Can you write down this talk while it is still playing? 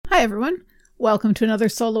Hi everyone, welcome to another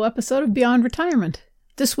solo episode of Beyond Retirement.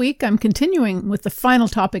 This week I'm continuing with the final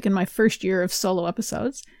topic in my first year of solo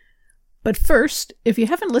episodes. But first, if you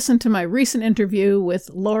haven't listened to my recent interview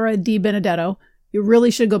with Laura Di Benedetto, you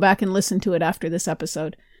really should go back and listen to it after this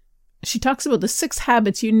episode. She talks about the 6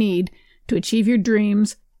 habits you need to achieve your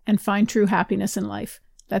dreams and find true happiness in life.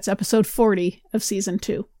 That's episode 40 of season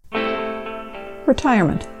 2.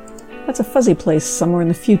 Retirement. That's a fuzzy place somewhere in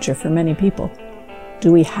the future for many people.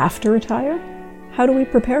 Do we have to retire? How do we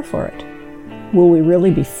prepare for it? Will we really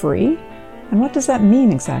be free? And what does that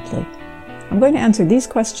mean exactly? I'm going to answer these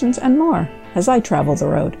questions and more as I travel the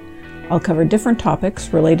road. I'll cover different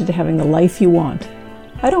topics related to having the life you want.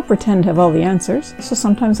 I don't pretend to have all the answers, so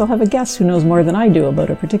sometimes I'll have a guest who knows more than I do about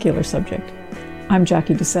a particular subject. I'm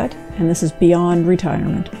Jackie Doucette, and this is Beyond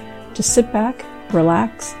Retirement. Just sit back,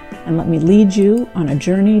 relax, and let me lead you on a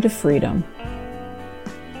journey to freedom.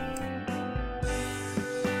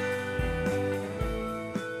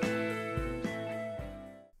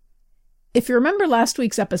 If you remember last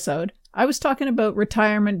week's episode, I was talking about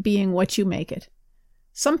retirement being what you make it.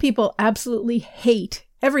 Some people absolutely hate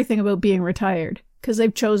everything about being retired because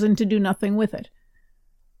they've chosen to do nothing with it.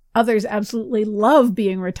 Others absolutely love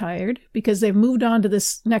being retired because they've moved on to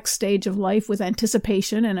this next stage of life with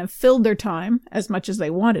anticipation and have filled their time, as much as they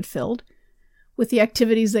want it filled, with the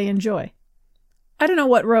activities they enjoy. I don't know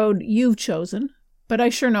what road you've chosen, but I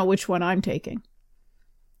sure know which one I'm taking.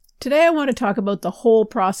 Today I want to talk about the whole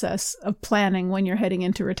process of planning when you're heading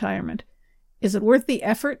into retirement. Is it worth the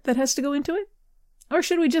effort that has to go into it? Or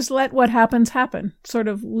should we just let what happens happen, sort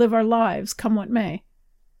of live our lives, come what may?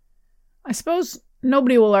 I suppose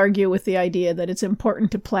nobody will argue with the idea that it's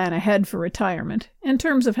important to plan ahead for retirement, in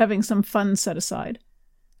terms of having some funds set aside.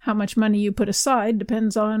 How much money you put aside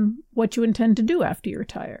depends on what you intend to do after you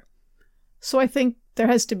retire. So I think there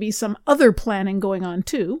has to be some other planning going on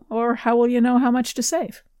too, or how will you know how much to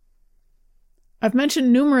save? I've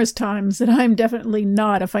mentioned numerous times that I'm definitely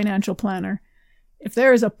not a financial planner. If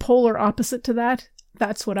there is a polar opposite to that,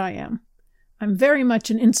 that's what I am. I'm very much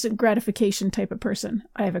an instant gratification type of person.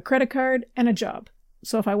 I have a credit card and a job.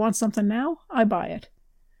 So if I want something now, I buy it.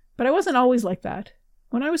 But I wasn't always like that.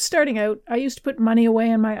 When I was starting out, I used to put money away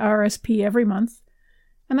in my RSP every month.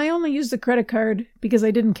 And I only used the credit card because I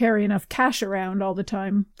didn't carry enough cash around all the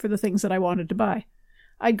time for the things that I wanted to buy.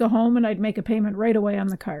 I'd go home and I'd make a payment right away on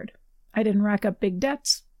the card. I didn't rack up big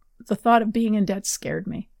debts. The thought of being in debt scared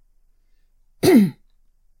me. I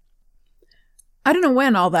don't know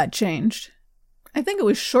when all that changed. I think it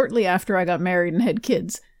was shortly after I got married and had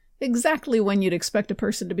kids, exactly when you'd expect a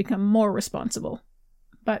person to become more responsible.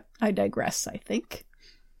 But I digress, I think.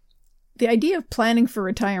 The idea of planning for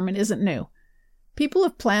retirement isn't new. People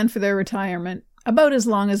have planned for their retirement about as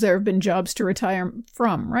long as there have been jobs to retire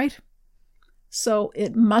from, right? So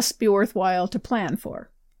it must be worthwhile to plan for.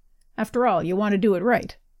 After all, you want to do it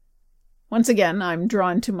right. Once again, I'm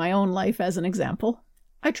drawn to my own life as an example.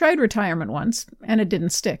 I tried retirement once, and it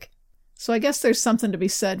didn't stick. So I guess there's something to be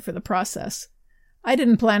said for the process. I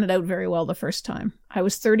didn't plan it out very well the first time. I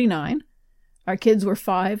was 39. Our kids were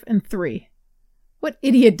 5 and 3. What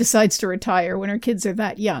idiot decides to retire when her kids are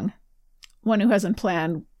that young? One who hasn't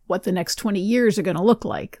planned what the next 20 years are going to look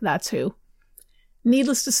like, that's who.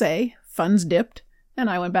 Needless to say, funds dipped, and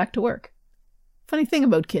I went back to work. Funny thing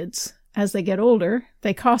about kids, as they get older,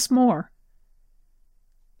 they cost more.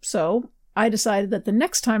 So I decided that the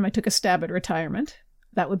next time I took a stab at retirement,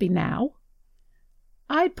 that would be now,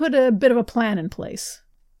 I'd put a bit of a plan in place.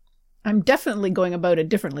 I'm definitely going about it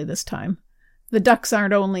differently this time. The ducks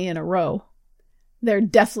aren't only in a row. They're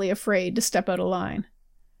deathly afraid to step out of line.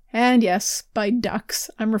 And yes, by ducks,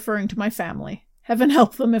 I'm referring to my family. Heaven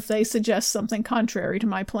help them if they suggest something contrary to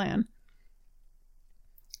my plan.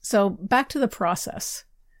 So back to the process.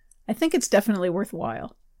 I think it's definitely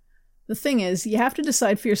worthwhile. The thing is, you have to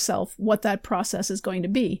decide for yourself what that process is going to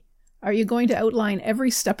be. Are you going to outline every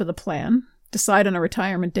step of the plan, decide on a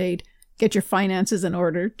retirement date, get your finances in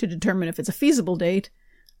order to determine if it's a feasible date,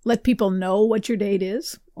 let people know what your date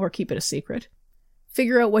is, or keep it a secret,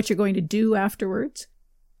 figure out what you're going to do afterwards,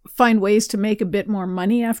 find ways to make a bit more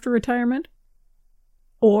money after retirement?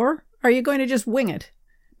 Or are you going to just wing it,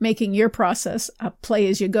 making your process a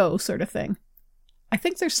play-as-you-go sort of thing? I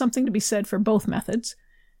think there's something to be said for both methods,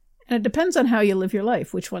 and it depends on how you live your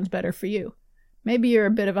life, which one's better for you. Maybe you're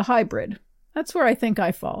a bit of a hybrid. That's where I think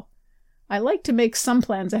I fall. I like to make some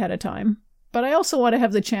plans ahead of time, but I also want to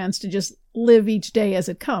have the chance to just live each day as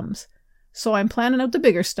it comes. So I'm planning out the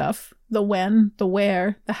bigger stuff, the when, the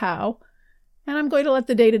where, the how, and I'm going to let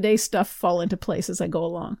the day-to-day stuff fall into place as I go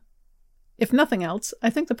along. If nothing else, I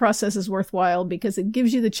think the process is worthwhile because it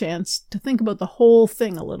gives you the chance to think about the whole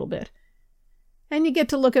thing a little bit. And you get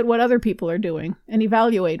to look at what other people are doing and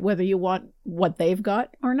evaluate whether you want what they've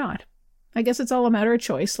got or not. I guess it's all a matter of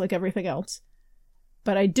choice, like everything else.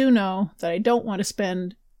 But I do know that I don't want to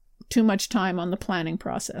spend too much time on the planning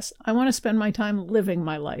process. I want to spend my time living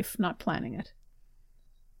my life, not planning it.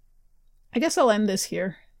 I guess I'll end this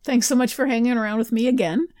here. Thanks so much for hanging around with me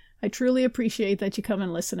again. I truly appreciate that you come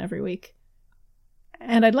and listen every week.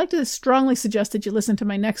 And I'd like to strongly suggest that you listen to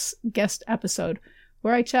my next guest episode,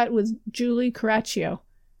 where I chat with Julie Caraccio.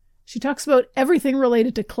 She talks about everything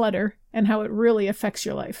related to clutter and how it really affects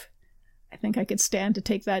your life. I think I could stand to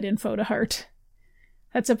take that info to heart.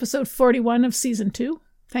 That's episode 41 of season 2.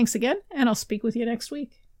 Thanks again, and I'll speak with you next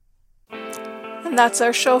week. And that's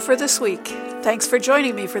our show for this week. Thanks for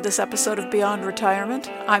joining me for this episode of Beyond Retirement.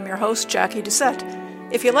 I'm your host, Jackie Doucette.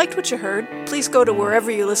 If you liked what you heard, please go to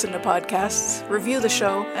wherever you listen to podcasts, review the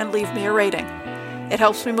show, and leave me a rating. It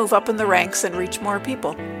helps me move up in the ranks and reach more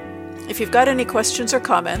people. If you've got any questions or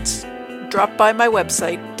comments, drop by my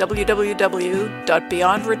website,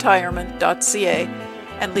 www.beyondretirement.ca,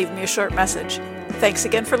 and leave me a short message. Thanks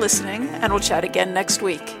again for listening, and we'll chat again next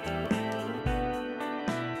week.